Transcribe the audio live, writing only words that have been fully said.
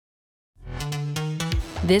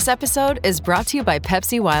This episode is brought to you by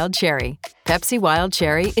Pepsi Wild Cherry. Pepsi Wild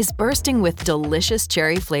Cherry is bursting with delicious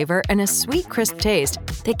cherry flavor and a sweet, crisp taste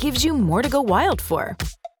that gives you more to go wild for.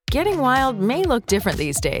 Getting wild may look different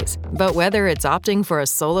these days, but whether it's opting for a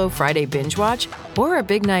solo Friday binge watch or a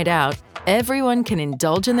big night out, everyone can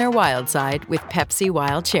indulge in their wild side with Pepsi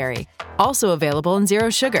Wild Cherry. Also available in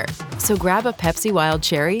Zero Sugar. So grab a Pepsi Wild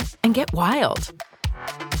Cherry and get wild.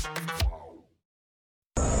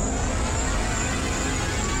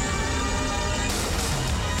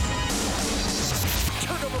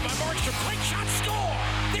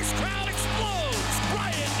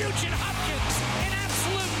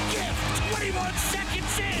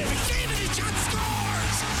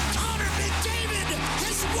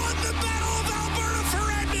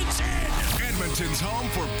 Edmonton's home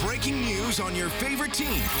for breaking news on your favorite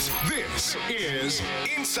teams. This is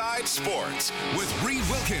Inside Sports with Reed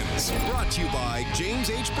Wilkins. Brought to you by James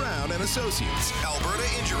H. Brown and Associates, Alberta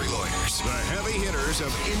Injury Lawyers, the heavy hitters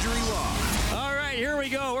of injury law. All right, here we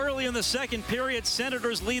go. Early in the second period,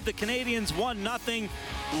 Senators lead the Canadiens 1-0.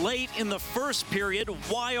 Late in the first period,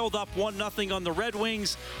 Wild up 1-0 on the Red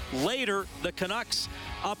Wings. Later, the Canucks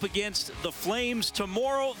up against the Flames.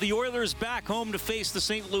 Tomorrow, the Oilers back home to face the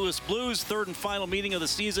St. Louis Blues. Third and final meeting of the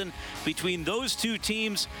season between those two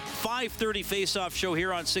teams. 5:30 face-off show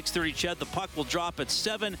here on 630 CHED. The puck will drop at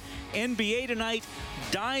 7. NBA tonight,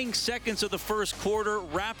 dying seconds of the first quarter.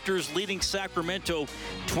 Raptors leading Sacramento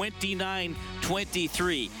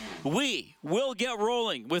 29-23. We will get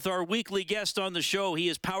rolling with our weekly guest on the show. He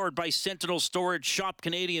is powered by Sentinel Storage. Shop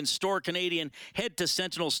Canadian, store Canadian. Head to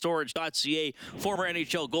sentinelstorage.ca. Former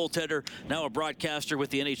NHL goaltender, now a broadcaster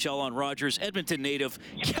with the NHL on Rogers. Edmonton native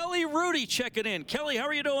Kelly Hrudey checking in. Kelly, how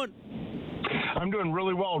are you doing? I'm doing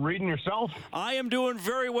really well. Reading yourself? I am doing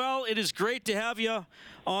very well. It is great to have you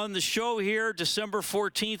on the show here, December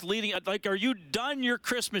 14th. Are you done your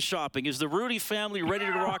Christmas shopping? Is the Hrudey family ready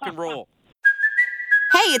to rock and roll?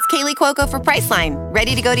 Hey, it's Kaylee Cuoco for Priceline.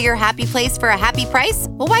 Ready to go to your happy place for a happy price?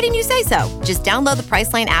 Well, why didn't you say so? Just download the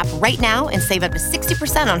Priceline app right now and save up to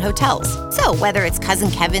 60% on hotels. So whether it's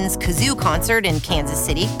Cousin Kevin's Kazoo concert in Kansas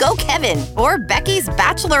City, go Kevin, or Becky's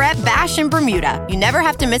Bachelorette Bash in Bermuda, you never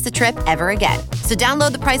have to miss a trip ever again. So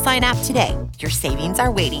download the Priceline app today. Your savings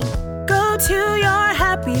are waiting. Go to your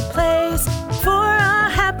happy place for a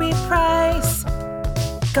happy price.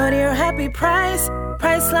 Go to your happy price,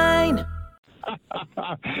 Priceline.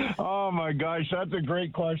 Oh my gosh, that's a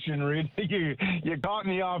great question, Reed. You caught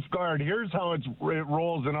me off guard. Here's how it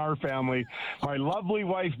rolls in our family. My lovely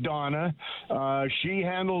wife Donna, she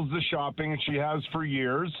handles the shopping, and she has for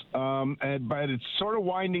years. But it's sort of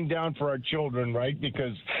winding down for our children, right?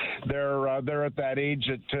 Because they're at that age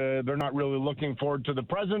that they're not really looking forward to the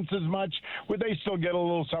presents as much. Would they still get a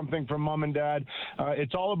little something from mom and dad?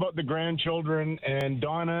 It's all about the grandchildren, and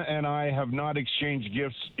Donna and I have not exchanged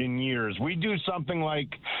gifts in years. We do something like,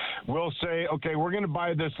 we'll say, okay, we're going to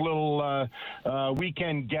buy this little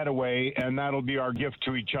weekend getaway, and that'll be our gift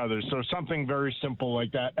to each other. So something very simple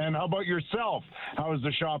like that. And how about yourself? How is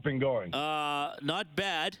the shopping going? Not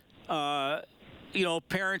bad.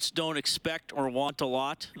 Parents don't expect or want a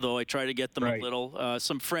lot, though I try to get them a little.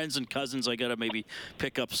 Some friends and cousins I got to maybe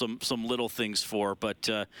pick up some little things for. But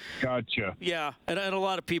Gotcha. Yeah, and a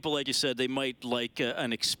lot of people, like you said, they might like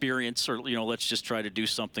an experience, or, let's just try to do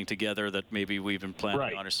something together that maybe we've been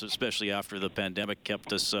planning on, especially after the pandemic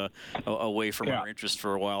kept us away from our interest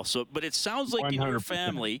for a while. So, but it sounds like 100%. In your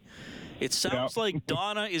family, it sounds like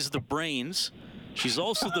Donna is the brains. She's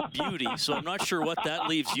also the beauty, so I'm not sure what that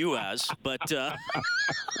leaves you as, but...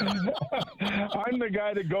 I'm the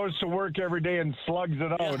guy that goes to work every day and slugs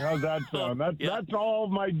it out. How's that sound? That's all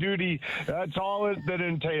my duty. That's all that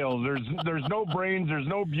entails. There's no brains. There's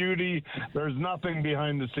no beauty. There's nothing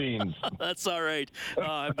behind the scenes. That's all right.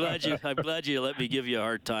 I'm glad you let me give you a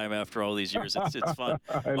hard time after all these years. It's fun.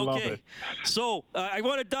 I love it. So I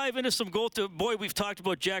want to dive into some goal. Boy, we've talked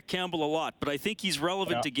about Jack Campbell a lot, but I think he's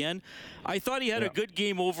relevant again. I thought he had a good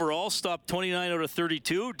game overall, stopped 29 out of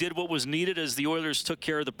 32, did what was needed as the Oilers took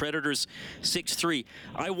care of the Predators 6-3.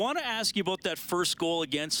 I want to ask you about that first goal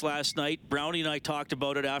against last night. Brownie and I talked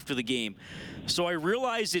about it after the game. So I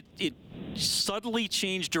realized it subtly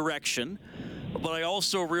changed direction, but I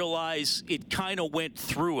also realize it kind of went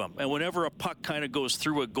through him. And whenever a puck kind of goes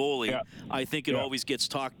through a goalie, I think it always gets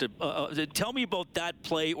talked to. Tell me about that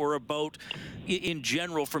play, or about, in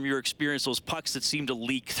general, from your experience, those pucks that seem to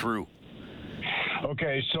leak through.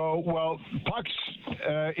 Okay, so, pucks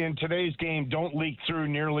in today's game don't leak through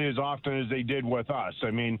nearly as often as they did with us.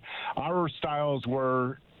 I mean, our styles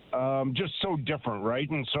were just so different, right?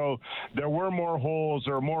 And so there were more holes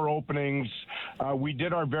or more openings. We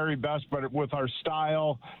did our very best, but with our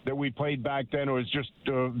style that we played back then, it was just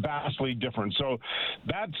vastly different. So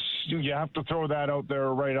you have to throw that out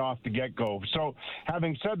there right off the get-go. So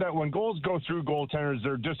having said that, when goals go through goaltenders,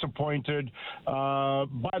 they're disappointed.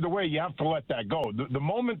 By the way, you have to let that go. The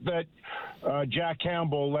moment that Jack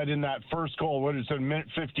Campbell let in that first goal, what is it, a minute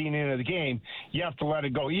 15 into the game, you have to let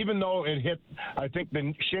it go. Even though it hit, I think,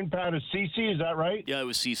 the shin pad of Ceci, is that right? Yeah, it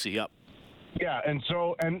was Ceci, yep. Yeah, and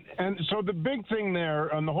so the big thing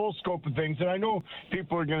there on the whole scope of things, and I know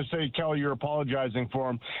people are going to say, Kelly, you're apologizing for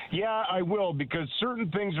him. Yeah, I will, because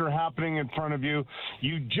certain things are happening in front of you.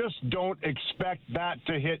 You just don't expect that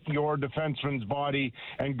to hit your defenseman's body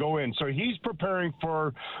and go in. So he's preparing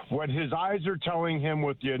for what his eyes are telling him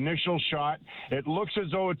with the initial shot. It looks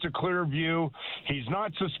as though it's a clear view. He's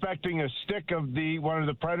not suspecting a stick of one of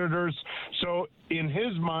the Predators. So in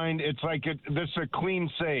his mind, it's like this is a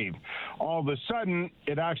clean save. All of a sudden,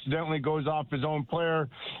 it accidentally goes off his own player,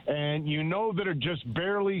 and you know that it just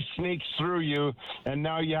barely sneaks through you, and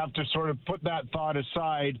now you have to sort of put that thought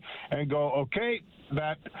aside and go, okay,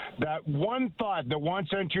 that one thought that wants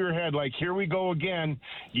to enter your head, like, here we go again,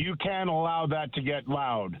 you can't allow that to get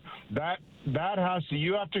loud.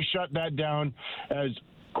 You have to shut that down as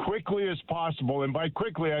quickly as possible, and by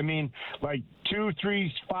quickly I mean like 2,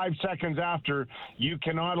 3, 5 seconds after. You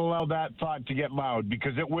cannot allow that thought to get loud,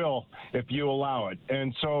 because it will if you allow it.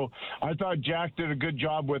 And so I thought Jack did a good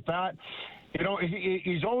job with that. You know,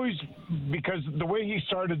 he's always, because the way he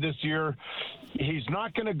started this year, he's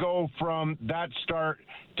not going to go from that start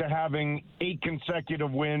to having 8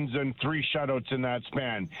 consecutive wins and 3 shutouts in that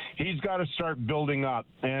span. He's got to start building up,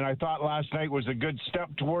 and I thought last night was a good step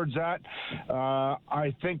towards that.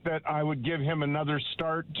 I think that I would give him another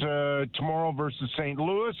start tomorrow versus St.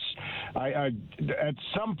 Louis. At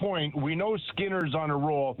some point, we know Skinner's on a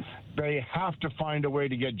roll. They have to find a way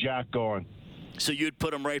to get Jack going. So you'd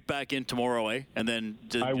put him right back in tomorrow, eh? And then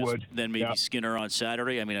then maybe Skinner on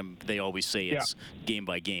Saturday. I mean, they always say it's game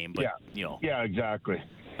by game, but you know. Yeah, exactly.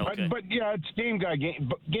 Okay. But yeah, it's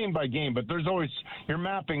game by game. But there's always, you're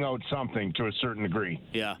mapping out something to a certain degree.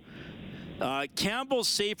 Yeah. Campbell's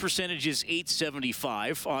save percentage is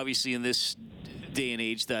 .875. Obviously, in this day and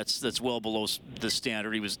age, that's well below the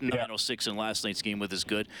standard. He was .906 in last night's game with his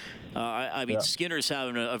good. I mean, Skinner's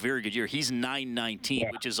having a very good year. He's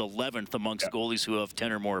 .919, which is 11th amongst goalies who have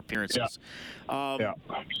 10 or more appearances.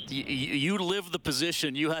 You live the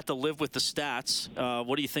position. You have to live with the stats.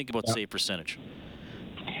 What do you think about save percentage?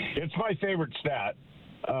 It's my favorite stat.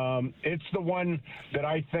 It's the one that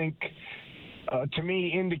I think, to me,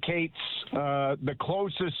 indicates the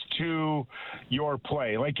closest to your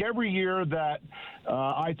play. Like every year that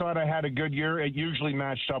I thought I had a good year, it usually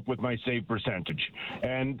matched up with my save percentage.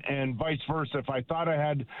 And vice versa. If I thought I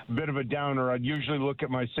had a bit of a downer, I'd usually look at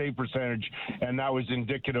my save percentage, and that was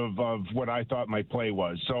indicative of what I thought my play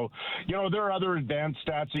was. So, you know, there are other advanced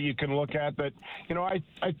stats that you can look at that, you know, I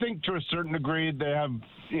think to a certain degree they have,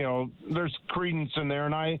 you know, there's credence in there,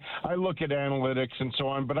 and I look at analytics and so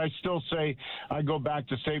on, but I still say I go back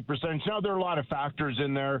to save percentage. Now, there are a lot of factors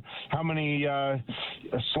in there. How many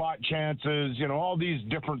slot chances, you know, all these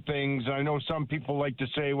different things. I know some people like to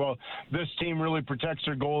say, well, this team really protects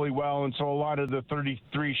their goalie well, and so a lot of the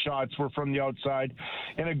 33 shots were from the outside.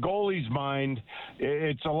 In a goalie's mind,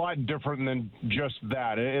 it's a lot different than just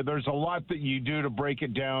that. There's a lot that you do to break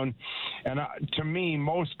it down, and to me,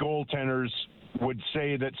 most goaltenders would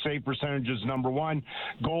say that save percentage is number one.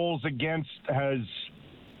 Goals against has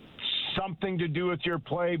something to do with your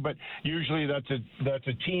play, but usually that's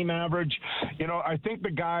a team average. You know, I think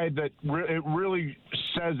the guy that it really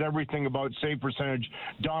says everything about save percentage,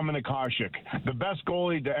 Dominik Hasek, the best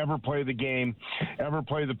goalie to ever play the game, ever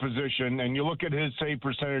play the position. And you look at his save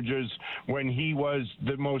percentages when he was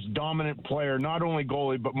the most dominant player, not only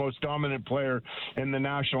goalie, but most dominant player in the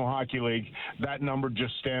National Hockey League. That number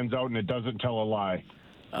just stands out, and it doesn't tell a lie.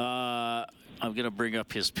 I'm going to bring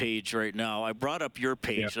up his page right now. I brought up your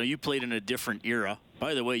page. Yep. Now, you played in a different era.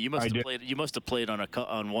 By the way, you must have played. You must have played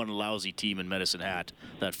on one lousy team in Medicine Hat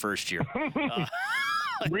that first year.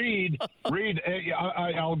 Reed,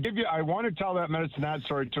 I'll give you. I want to tell that Medicine Hat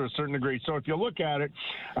story to a certain degree. So if you look at it,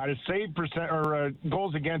 I had a save percent or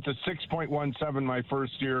goals against a 6.17 my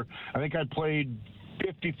first year. I think I played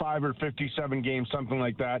 55 or 57 games, something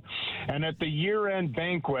like that. And at the year-end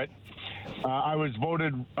banquet, I was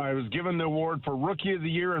given the award for Rookie of the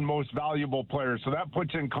Year and Most Valuable Player. So that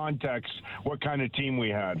puts in context what kind of team we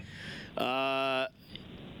had.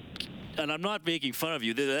 And I'm not making fun of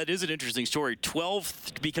you. That is an interesting story.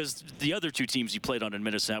 12, because the other two teams you played on in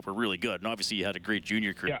Minnesota were really good, and obviously you had a great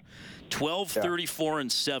junior career. 12, 34,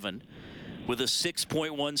 and 7 with a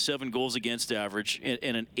 6.17 goals against average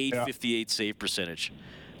and an 858 save percentage.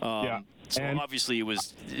 So and obviously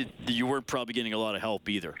you weren't probably getting a lot of help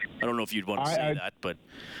either. I don't know if you'd want to say that, but...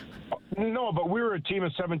 No, but we were a team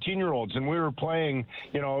of 17-year-olds, and we were playing,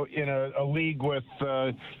 in a league with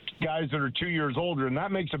guys that are 2 years older, and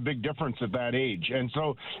that makes a big difference at that age. And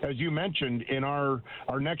so, as you mentioned, in our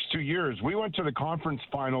next 2 years, we went to the conference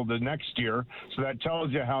final the next year, so that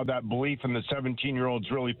tells you how that belief in the 17-year-olds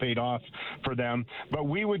really paid off for them. But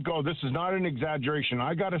we would go, this is not an exaggeration,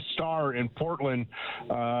 I got a star in Portland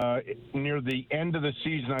near the end of the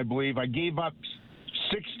season, I believe. I gave up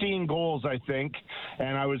 16 goals, I think,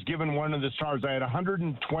 and I was given one of the stars. I had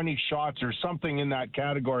 120 shots or something in that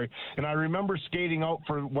category, and I remember skating out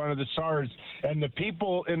for one of the stars, and the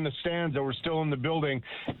people in the stands that were still in the building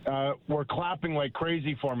were clapping like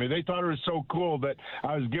crazy for me. They thought it was so cool that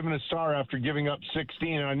I was given a star after giving up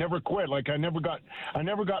 16, and I never quit. Like I never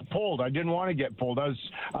got pulled. I didn't want to get pulled.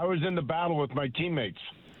 I was in the battle with my teammates.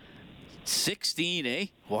 16, eh?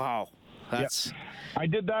 Wow. That's... I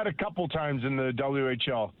did that a couple times in the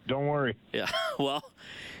WHL. Don't worry. Yeah, well,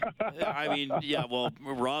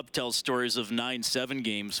 Rob tells stories of 9-7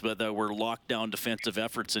 games, but that were lockdown defensive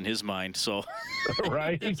efforts in his mind. So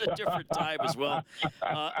right. It's a different time as well.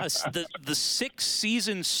 The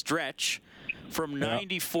 6-season stretch from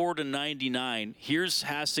 94 to 99, here's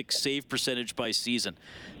Hasek's save percentage by season.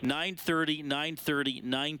 930, 930,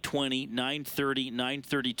 920, 930,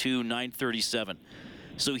 932, 937.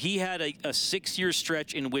 So he had a 6-year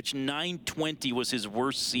stretch in which 920 was his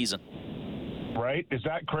worst season. Right? Is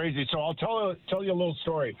that crazy? So I'll tell you a little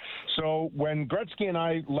story. So when Gretzky and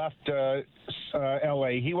I left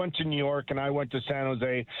L.A., he went to New York and I went to San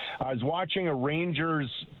Jose. I was watching a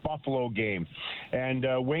Rangers-Buffalo game, and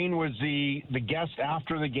Wayne was the guest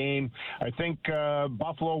after the game. I think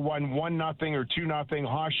Buffalo won 1-0 or 2-0.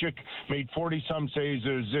 Hasek made 40-some saves.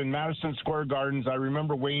 It was in Madison Square Gardens. I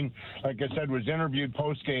remember Wayne, like I said, was interviewed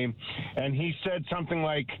post-game, and he said something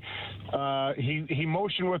like, he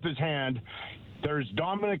motioned with his hand. There's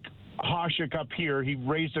Dominic Hasek up here. He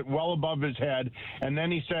raised it well above his head, and then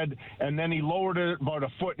he said, and then he lowered it about a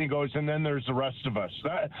foot, and he goes, and then there's the rest of us.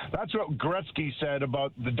 That's what Gretzky said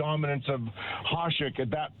about the dominance of Hasek at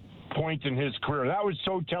that point in his career. That was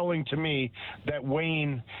so telling to me that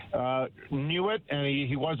Wayne knew it, and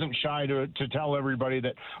he wasn't shy to tell everybody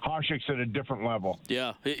that Hasek's at a different level.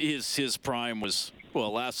 Yeah, his prime was... Well,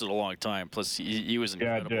 it lasted a long time. Plus, he was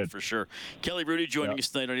incredible for sure. Kelly Hrudey joining us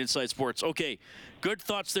tonight on Inside Sports. Okay, good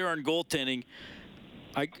thoughts there on goaltending.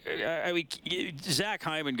 I mean, Zach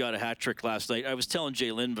Hyman got a hat trick last night. I was telling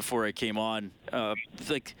Jay Lynn before I came on,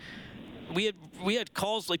 we had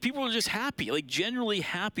calls, like people were just happy, like genuinely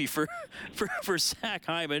happy for Zach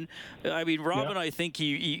Hyman. I mean, Rob and I think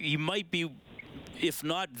he might be, if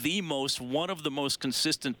not one of the most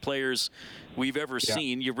consistent players we've ever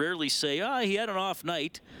seen. You rarely say, he had an off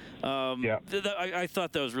night. I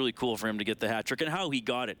thought that was really cool for him to get the hat trick, and how he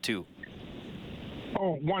got it too.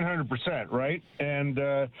 Oh, 100%, right? And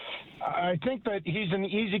I think that he's an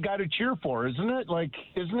easy guy to cheer for, isn't it? Like,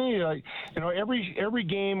 isn't he? Like, every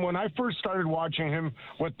game, when I first started watching him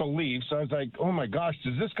with the Leafs, I was like, oh my gosh,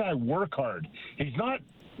 does this guy work hard? He's not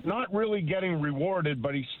really getting rewarded,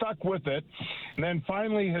 but he stuck with it. And then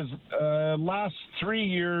finally his last 4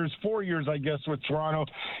 years, I guess, with Toronto,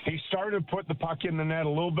 he started to put the puck in the net a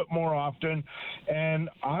little bit more often. And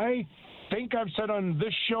I think I've said on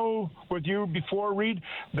this show with you before, Reed,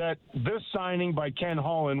 that this signing by Ken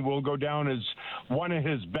Holland will go down as one of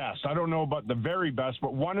his best. I don't know about the very best,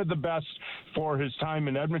 but one of the best for his time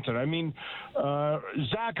in Edmonton. I mean,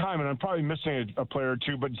 Zach Hyman, I'm probably missing a player or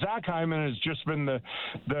two, but Zach Hyman has just been the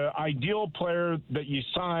ideal player that you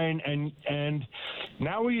sign, and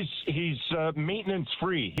now he's maintenance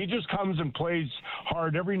free. He just comes and plays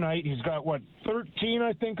hard every night. He's got 13,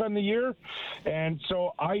 I think, on the year, and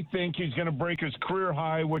so I think he's going to break his career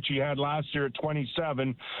high, which he had last year at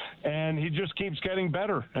 27, and he just keeps getting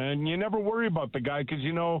better. And you never worry about the guy because,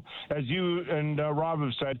 as you and Rob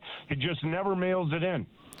have said, he just never mails it in.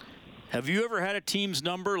 Have you ever had a team's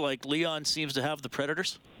number like Leon seems to have the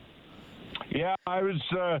Predators? Yeah, I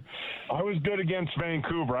was good against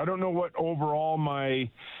Vancouver. I don't know what overall my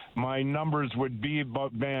numbers would be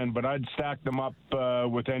about Van, but I'd stack them up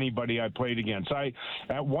with anybody I played against.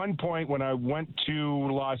 At one point when I went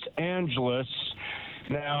to Los Angeles,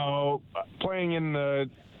 now playing with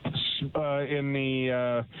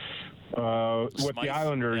the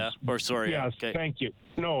Islanders. Yeah. Yes, okay. Thank you.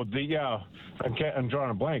 No, I'm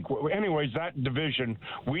drawing a blank. Anyways, that division,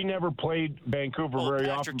 we never played Vancouver very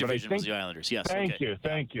Patrick often. Division but I think was the Islanders, yes. Thank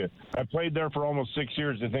you. I played there for almost 6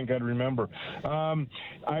 years. I think I'd remember.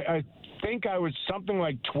 I think I was something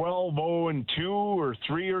like 12-0-2 or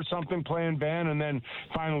 3 or something playing Van, and then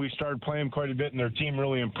finally we started playing quite a bit, and their team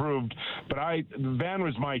really improved. But Van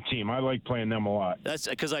was my team. I like playing them a lot. That's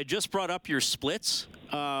because I just brought up your splits.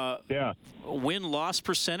 Win-loss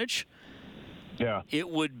percentage. Yeah. It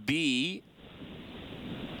would be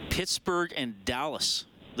Pittsburgh and Dallas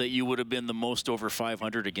that you would have been the most over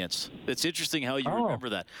 500 against. It's interesting how you remember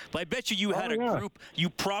that. But I bet you had a group. You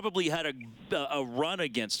probably had a run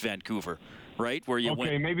against Vancouver, right? Where you went.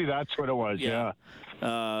 Okay, maybe that's what it was. Yeah.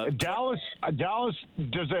 Dallas.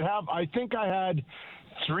 Does it have? I think I had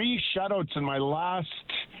 3 shutouts in my last.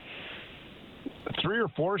 3 or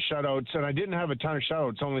 4 shutouts, and I didn't have a ton of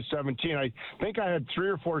shutouts, only 17. I think I had 3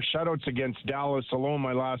 or 4 shutouts against Dallas alone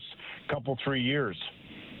my last 3 years.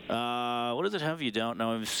 What does it have you down?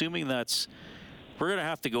 Now, I'm assuming we're going to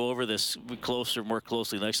have to go over this more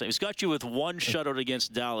closely next time. It's got you with 1 shutout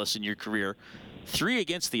against Dallas in your career, 3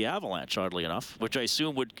 against the Avalanche, oddly enough, which I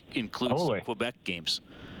assume would include some Quebec games.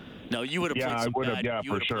 Now, you would have played some bad.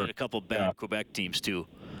 You would have played a couple bad Quebec teams, too.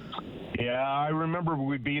 Yeah, I remember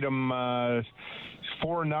we beat them 4-0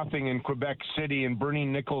 in Quebec City, and Bernie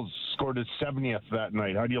Nichols scored his 70th that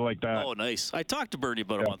night. How do you like that? Oh, nice. I talked to Bernie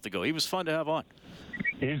about a month ago. He was fun to have on.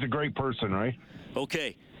 He's a great person, right?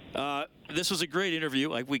 Okay. This was a great interview.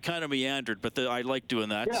 We kind of meandered, but I like doing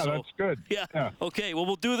that. Yeah, that's good. Yeah. Okay, well,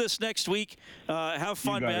 we'll do this next week. Have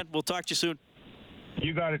fun, man. We'll talk to you soon.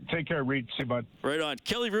 You got it. Take care, Reed. See you, bud. Right on.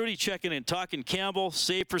 Kelly Rudy checking in, talking Campbell,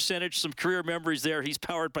 save percentage, some career memories there. He's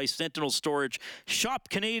powered by Sentinel Storage. Shop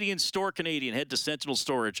Canadian, store Canadian. Head to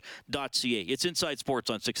sentinelstorage.ca. It's Inside Sports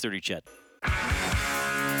on 630 CHED.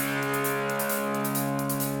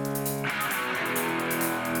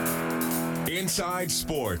 Inside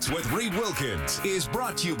Sports with Reed Wilkins is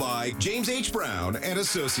brought to you by James H. Brown and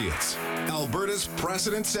Associates, Alberta's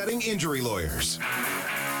precedent-setting injury lawyers.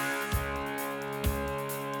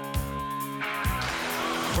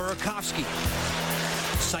 Burakovsky,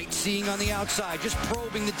 sightseeing on the outside, just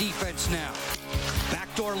probing the defense now.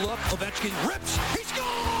 Backdoor look, Ovechkin rips, he scores!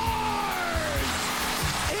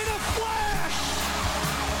 In a flash!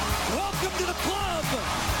 Welcome to the club,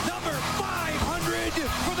 number 500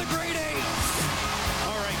 for the grade A.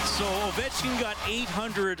 All right, so Ovechkin got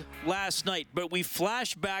 800 last night, but we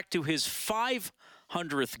flash back to his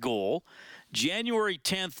 500th goal, January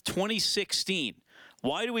 10th, 2016.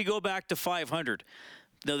 Why do we go back to 500?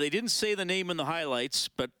 Now, they didn't say the name in the highlights,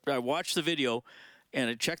 but I watched the video and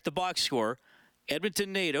I checked the box score.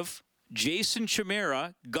 Edmonton native Jason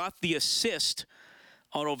Chimera got the assist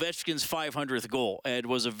on Ovechkin's 500th goal and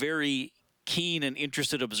was a very keen and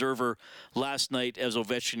interested observer last night as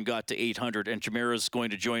Ovechkin got to 800. And Chimera's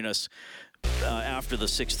going to join us after the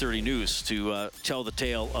 6:30 news to tell the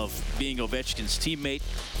tale of being Ovechkin's teammate.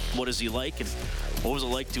 What is he like, and what was it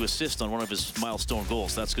like to assist on one of his milestone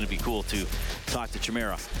goals? That's going to be cool to talk to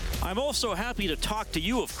Chimera. I'm also happy to talk to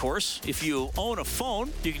you, of course. If you own a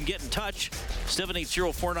phone, you can get in touch,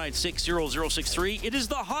 780-496-0063. It is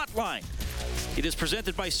the hotline. It is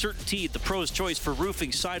presented by CertainTeed, the pro's choice for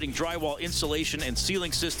roofing, siding, drywall, insulation, and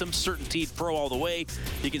ceiling systems. CertainTeed Pro all the way.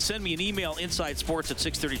 You can send me an email,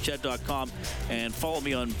 insidesports@630ched.com, and follow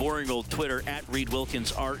me on boring old Twitter,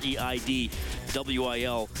 @ReedWilkins, ReidWilkins.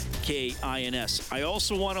 I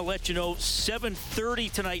also want to let you know, 7:30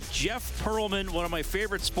 tonight, Jeff Pearlman, one of my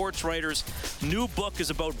favorite sports writers, new book is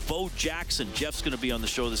about Bo Jackson. Jeff's going to be on the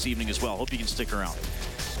show this evening as well. Hope you can stick around.